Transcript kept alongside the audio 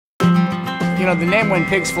You know, the name When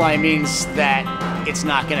Pigs Fly means that it's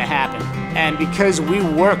not going to happen. And because we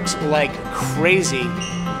worked like crazy,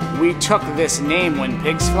 we took this name When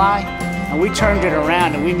Pigs Fly and we turned it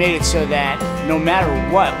around and we made it so that no matter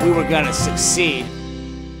what, we were going to succeed.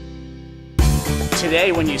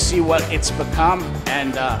 Today, when you see what it's become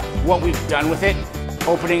and what we've done with it,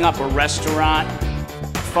 opening up a restaurant,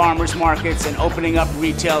 farmers markets, and opening up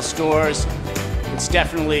retail stores, it's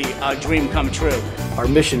definitely a dream come true. Our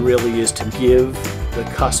mission really is to give the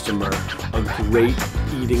customer a great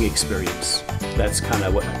eating experience. That's kind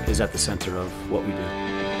of what is at the center of what we do.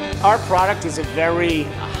 Our product is a very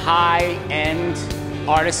high-end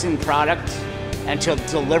artisan product, and to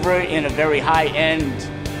deliver it in a very high-end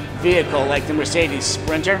vehicle like the Mercedes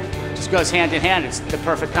Sprinter just goes hand in hand. It's the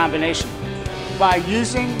perfect combination. By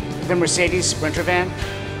using the Mercedes Sprinter van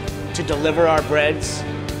to deliver our breads,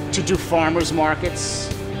 to do farmers markets,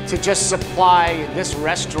 to just supply this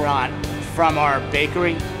restaurant from our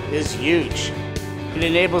bakery is huge. It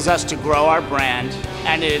enables us to grow our brand,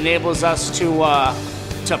 and it enables us to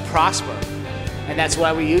prosper. And that's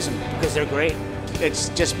why we use them, because they're great. It's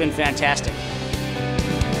just been fantastic.